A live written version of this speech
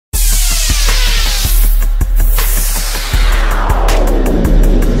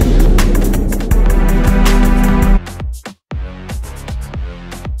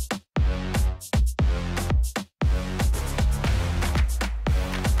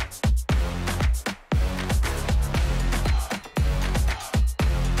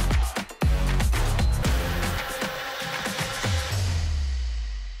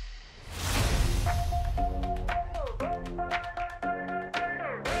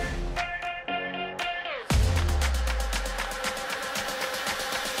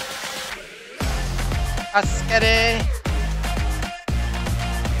Ascari.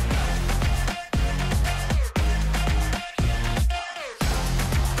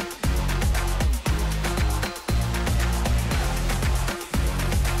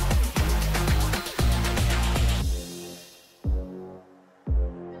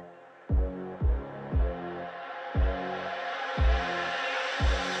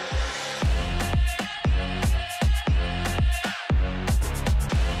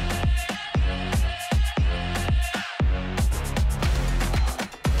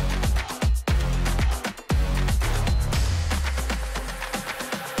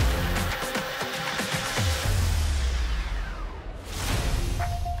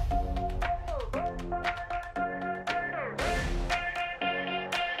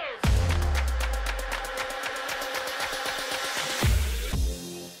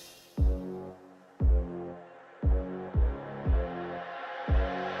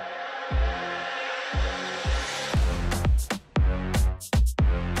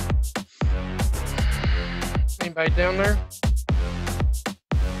 Anybody down there?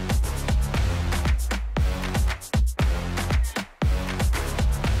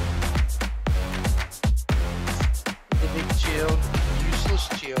 The big chill, the useless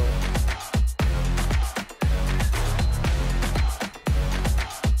chill.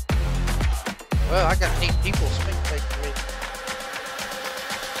 Well, I got 8 people spectating me.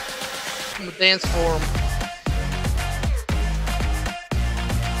 I'm gonna dance for them.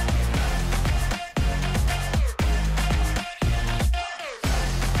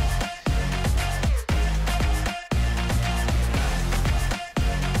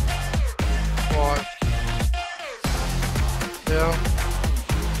 Yeah.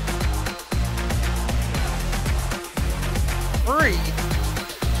 3.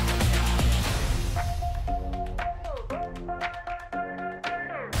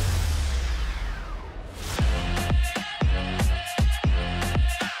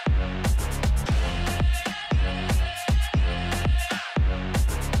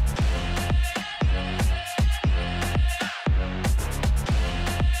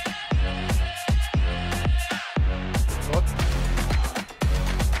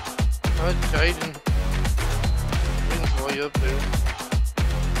 Jaden. Jaden's way up there.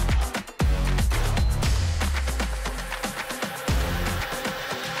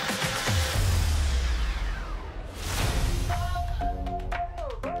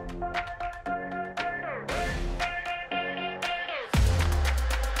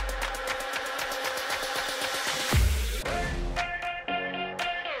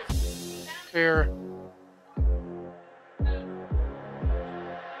 Here.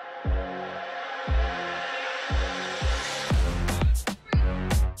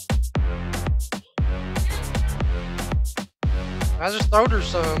 I just throwed her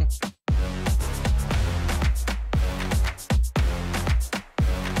some.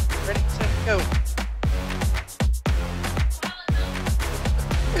 Ready, set, go.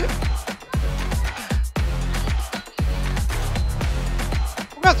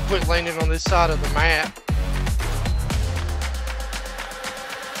 We're about to quit landing on this side of the map.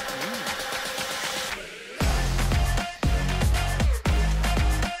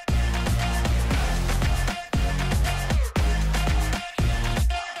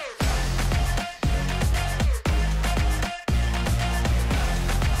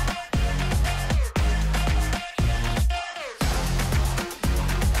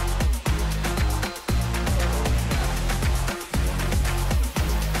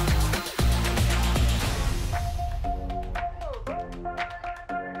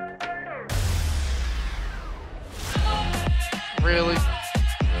 Really?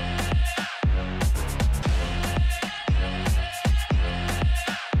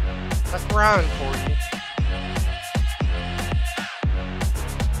 That's Ryan for you.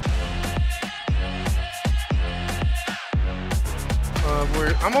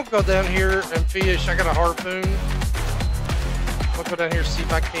 I'm gonna go down here and fish. I got a harpoon. I'll go down here and see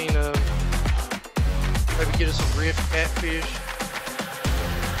if I can maybe get us a rift catfish.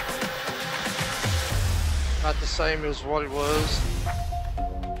 Not the same as what it was.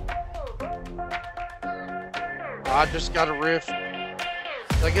 I just got a rift.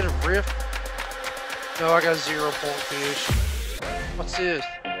 Did I get a rift? No, I got a 0 point fish. What's this?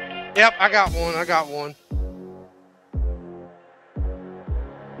 Yep, I got one. I got one.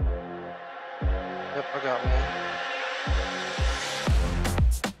 Yep, I got one.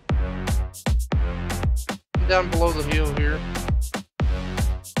 I'm down below the hill here.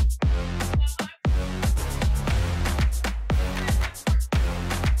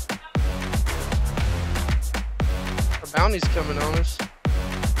 Our bounty's coming on us.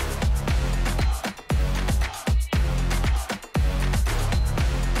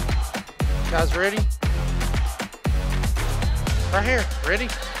 Guys, ready? Right here. Ready?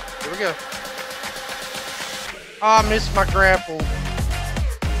 Here we go. Oh, I missed my grapple.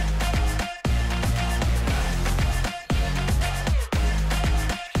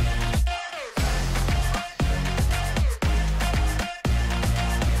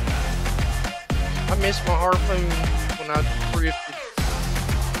 I missed my harpoon when I drifted.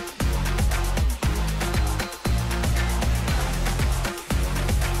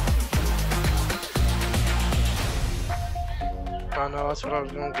 I know, that's what I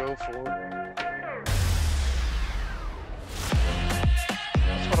was gonna go for.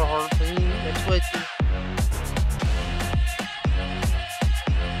 That's what a harpoon, that's what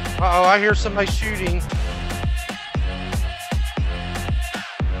uh-oh, I hear somebody shooting.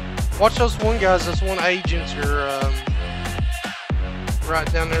 Watch those one guys, those one agents are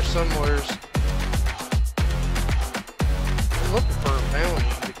right down there somewhere. I'm looking for a bounty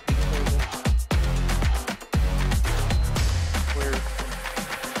to keep moving. Where?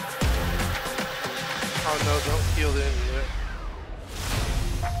 Oh no, don't kill them yet.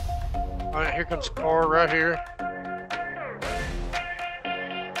 Alright, here comes a car right here.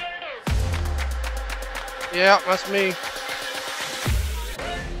 Yeah, that's me.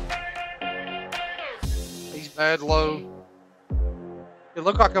 He's bad low. It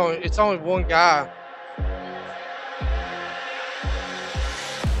looked like it's only one guy.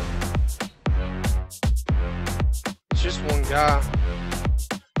 It's just one guy.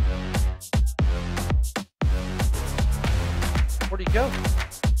 Where'd he go?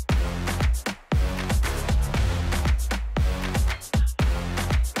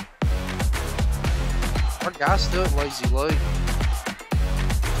 Our guy's still at Lazy Lake.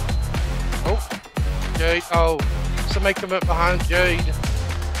 Oh, Jade. Oh, somebody come up behind Jade.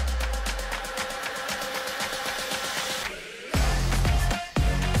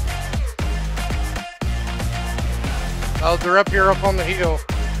 Oh, they're up here up on the hill.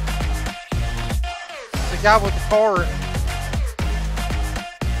 The guy with the car.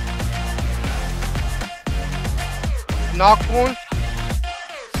 Knocked one.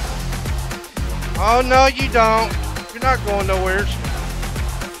 Oh, no, you don't. You're not going nowhere.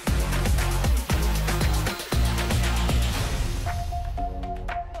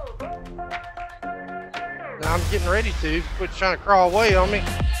 Now I'm getting ready to. Quit trying to crawl away on me.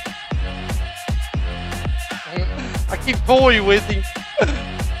 I keep toying with him.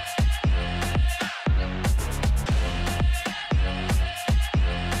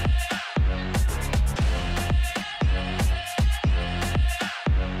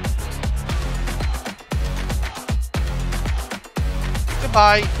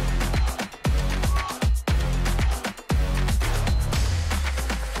 Goodbye.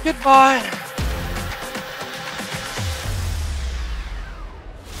 Goodbye.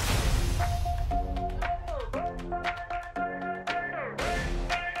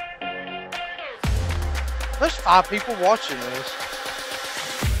 There's 5 people watching this.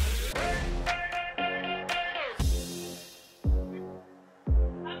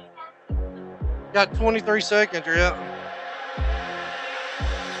 Got 23 seconds, yeah.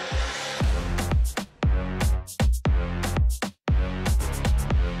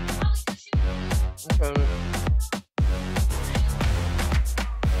 Okay.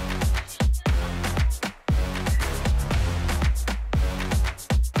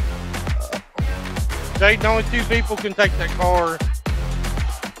 Jade, only 2 people can take that car.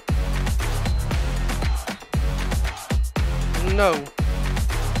 No.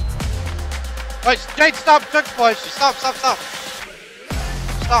 Wait, Jade, stop, took place. Stop. Stop.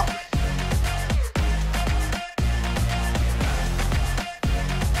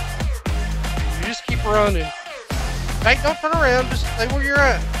 You just keep running. Jade, don't turn around, just stay where you're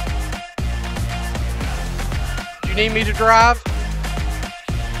at. Do you need me to drive?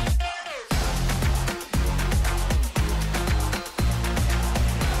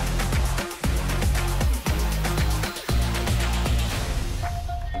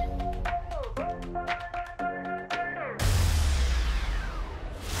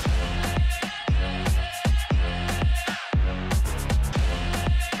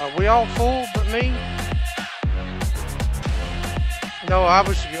 Are we all full but me? No, I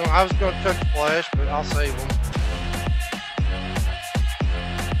was going to touch Flash, but I'll save them.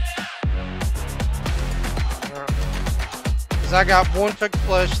 Cause I got 1 Tuck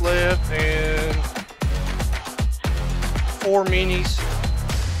Flash left and 4 minis.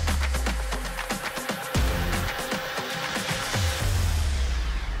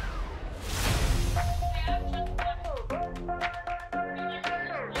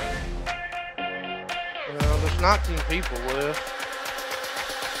 There's 19 people left.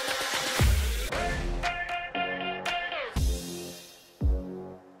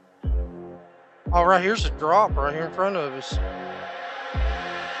 Oh, right here's a drop right here in front of us.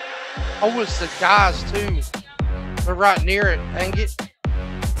 Oh, it's the guys too. They're right near it. Dang it.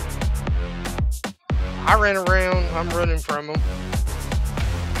 I ran around. I'm running from them.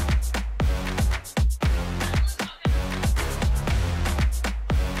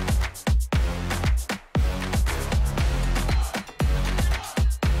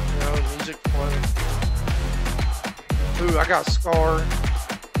 Music playing. Ooh, I got scarred.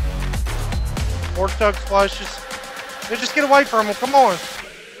 More tug splashes. Hey, just get away from them. Come on.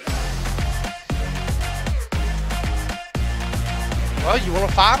 Well, you want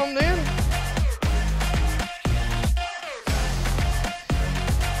to fight them then?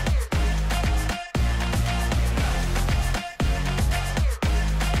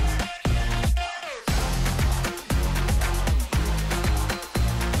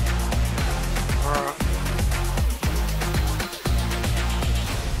 Alright.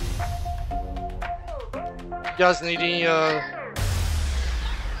 You guys need any, huh?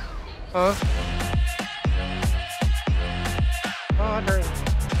 Oh, I dreamed.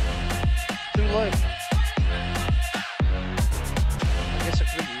 Too late. I guess I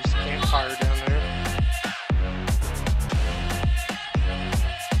could use the campfire down there.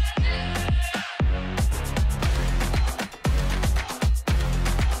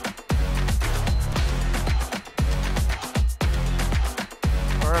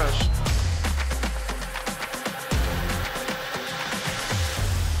 Alright.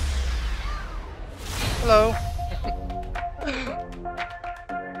 Hello.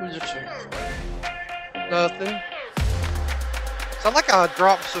 Nothing. Sounds like I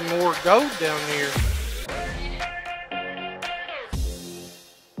dropped some more gold down here.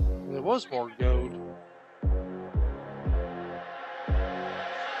 There was more gold.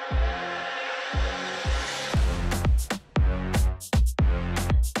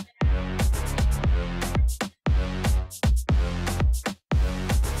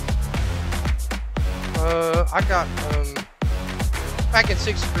 I got packing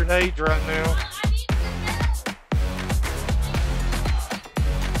 6 grenades right now.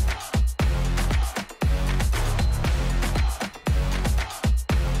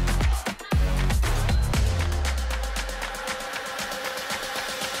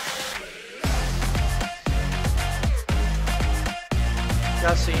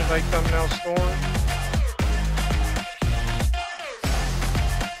 Y'all see anybody coming out of the storm?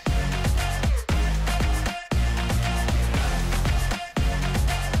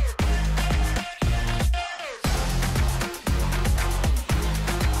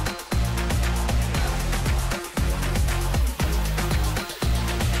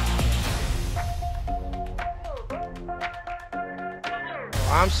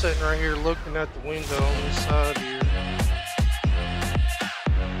 I'm sitting right here looking at the window on this side here.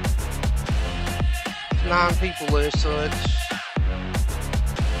 9 people left, so that's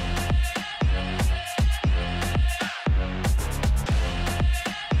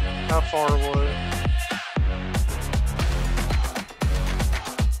how far away?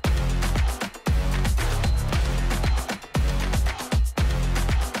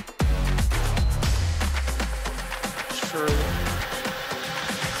 Sure.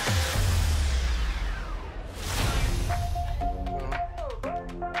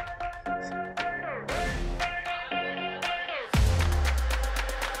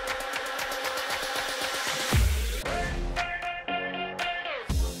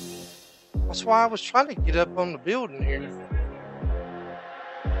 That's why I was trying to get up on the building here.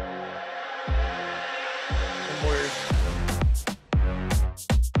 Somewhere.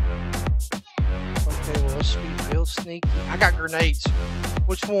 Okay, well, let's be real sneaky. I got grenades.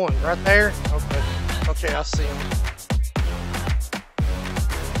 Which one? Right there? Okay. Okay, I see them.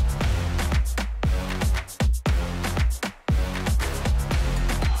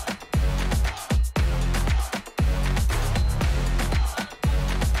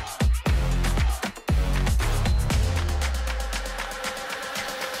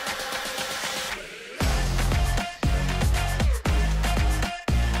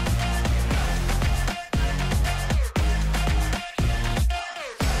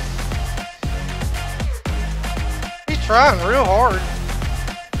 Trying real hard.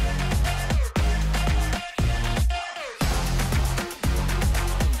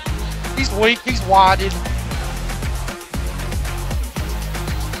 He's weak, he's wadded.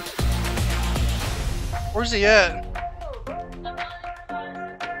 Where's he at?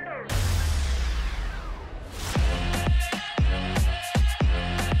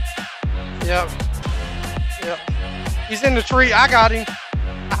 Yep. Yep. He's in the tree. I got him.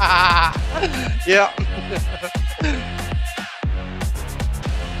 Yep.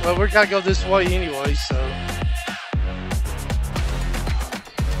 Well, we gotta go this way anyway, so.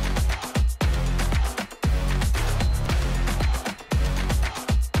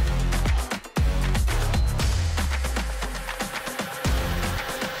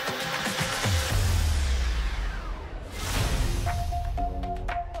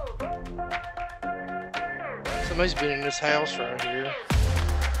 Somebody's been in this house right here.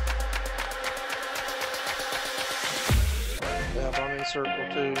 Yeah, I'm in circle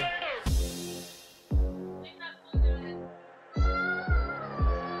too.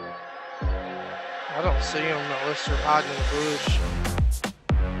 I don't see them unless they're hiding in the bush.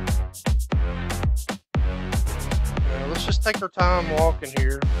 Yeah, let's just take our time walking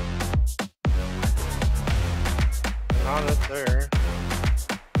here. They're not up there.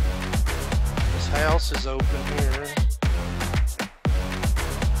 This house is open here.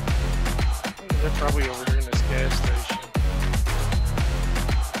 They're probably over here in this gas station.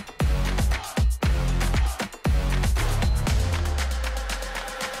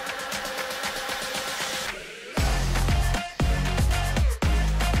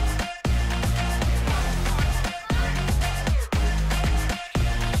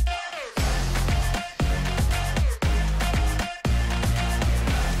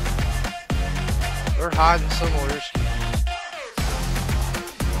 They're hiding somewhere.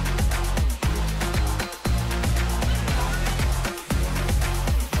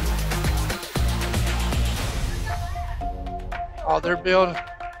 Oh, they're building.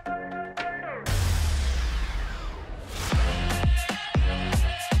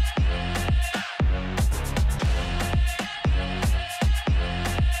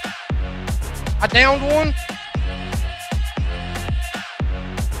 I downed one.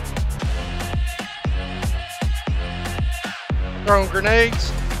 Throwing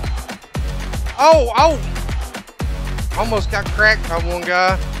grenades. Oh! Almost got cracked by one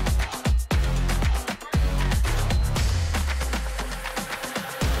guy.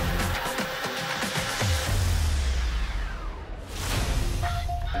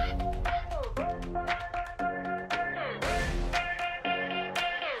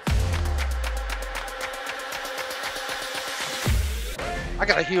 I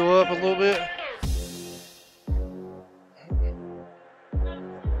gotta heal up a little bit.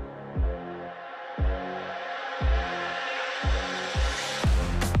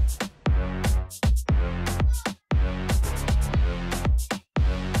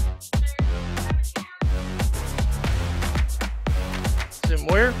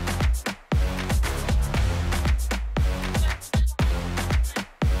 Where?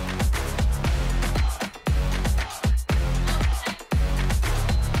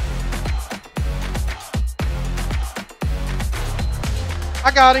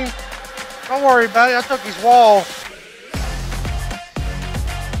 I got him. Don't worry about it. I took his wall.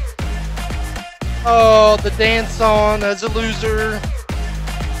 Oh, the dance on as a loser.